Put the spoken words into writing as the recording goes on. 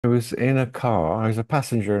I was in a car. I was a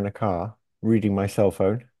passenger in a car reading my cell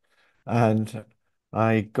phone, and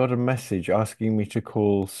I got a message asking me to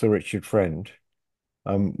call Sir Richard Friend,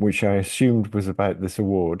 which I assumed was about this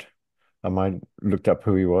award. I looked up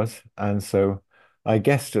who he was, and so I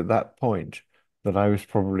guessed at that point that I was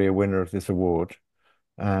probably a winner of this award.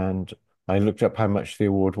 And I looked up how much the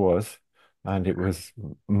award was, and it was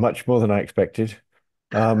much more than I expected.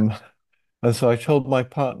 Um, and so I told my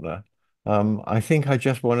partner, I think I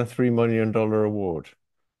just won a $3 million award.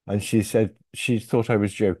 And she said she thought I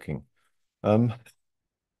was joking. Um,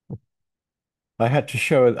 I had to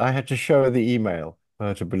show her the email for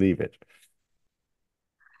her to believe it.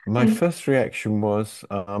 My And first reaction was,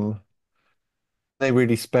 they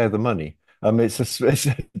really spare the money. It's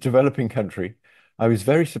a developing country. I was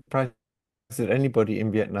very surprised that anybody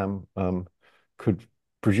in Vietnam could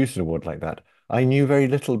produce an award like that. I knew very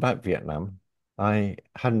little about Vietnam. I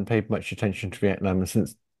hadn't paid much attention to Vietnam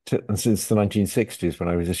since the 1960s when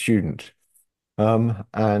I was a student.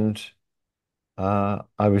 And I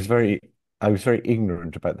was very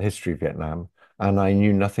ignorant about the history of Vietnam, and I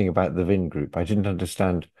knew nothing about the Vin Group. I didn't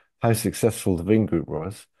understand how successful the Vin Group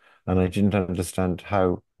was, and I didn't understand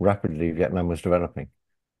how rapidly Vietnam was developing.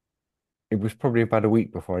 It was probably about a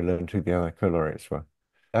week before I learned who the other co-laureates were.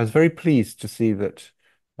 I was very pleased to see that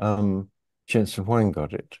Jen-Hsun Huang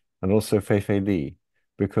got it, and also Fei-Fei Li,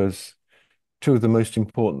 because two of the most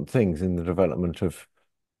important things in the development of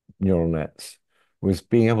neural nets was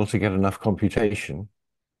being able to get enough computation,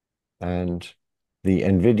 and the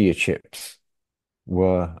NVIDIA chips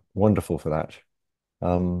were wonderful for that.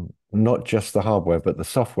 Not just the hardware, but the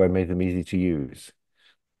software made them easy to use.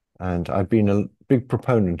 And I've been a big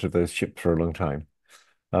proponent of those chips for a long time.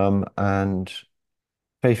 And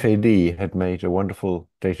Fei-Fei Li had made a wonderful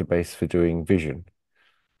database for doing vision,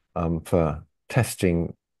 for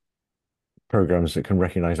testing programs that can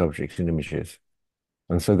recognize objects in images.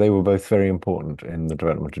 And so they were both very important in the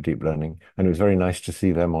development of deep learning. And it was very nice to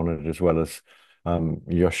see them honored as well as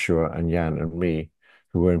Yoshua and Yann and me,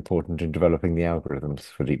 who were important in developing the algorithms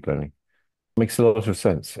for deep learning. Makes a lot of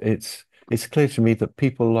sense. It's clear to me that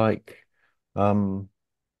people like um,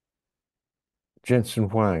 Jen-Hsun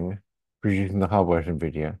Huang producing the hardware at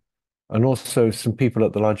NVIDIA, and also some people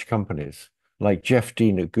at the large companies like Jeff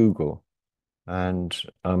Dean at Google and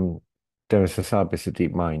Demis Hassabis at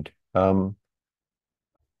DeepMind.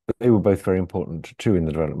 They were both very important too in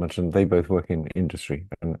the development, and they both work in industry.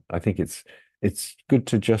 And I think it's good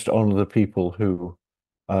to just honor the people who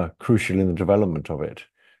are crucial in the development of it,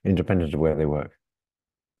 independent of where they work.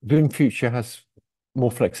 VinFuture has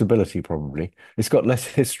more flexibility, probably. It's got less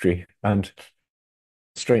history and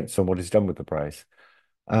constraints on what is done with the prize.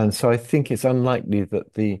 And so I think it's unlikely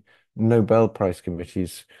that the Nobel Prize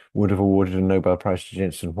committees would have awarded a Nobel Prize to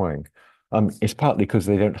Jen-Hsun Huang. It's partly because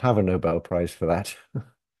they don't have a Nobel Prize for that.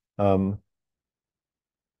 Um,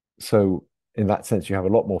 so in that sense, you have a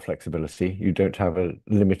lot more flexibility. You don't have a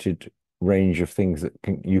limited range of things that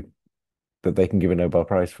they can give a Nobel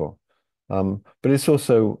Prize for. But it's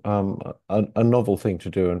also a novel thing to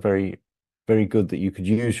do and very good that you could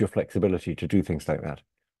use your flexibility to do things like that.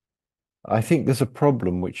 I think there's a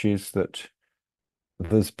problem, which is that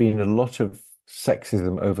there's been a lot of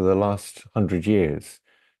sexism over the last 100 years.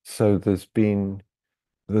 So there's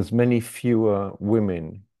many fewer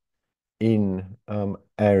women in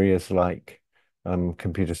areas like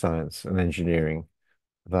computer science and engineering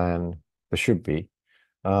than there should be.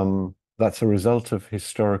 That's a result of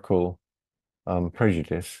historical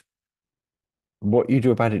prejudice. What you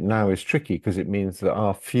do about it now is tricky because it means there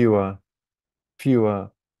are fewer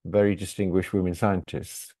very distinguished women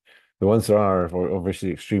scientists. The ones that are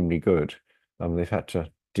obviously extremely good. They've had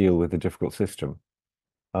to deal with a difficult system.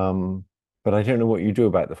 Um, but I don't know what you do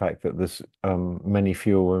about the fact that there's many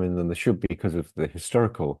fewer women than there should be because of the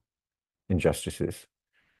historical injustices.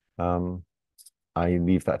 Um, I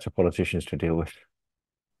leave that to politicians to deal with.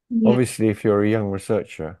 yeah, Obviously, if you're a young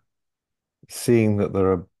researcher, seeing that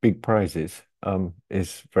there are big prizes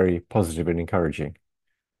is very positive and encouraging.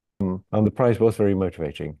 And the prize was very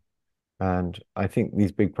motivating. And I think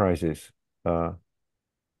these big prizes, uh,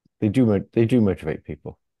 they do motivate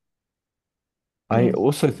people. I yeah,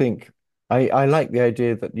 also think I like the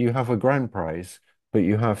idea that you have a grand prize, but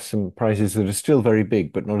you have some prizes that are still very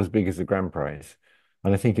big, but not as big as the grand prize.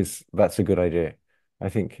 And I think that's a good idea. I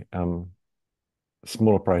think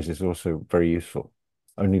smaller prizes are also very useful.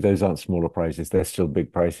 Only those aren't smaller prizes; they're still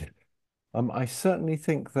big prizes. I certainly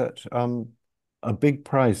think that a big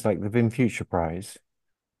prize like the VinFuture Prize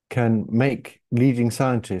can make leading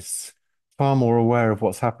scientists far more aware of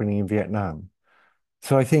what's happening in Vietnam.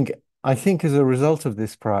 So I think as a result of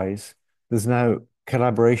this prize, there's now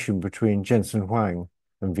collaboration between Jen-Hsun Huang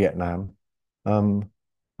and Vietnam. Um,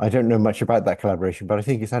 I don't know much about that collaboration, but I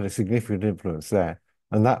think it's had a significant influence there,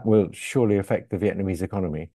 and that will surely affect the Vietnamese economy.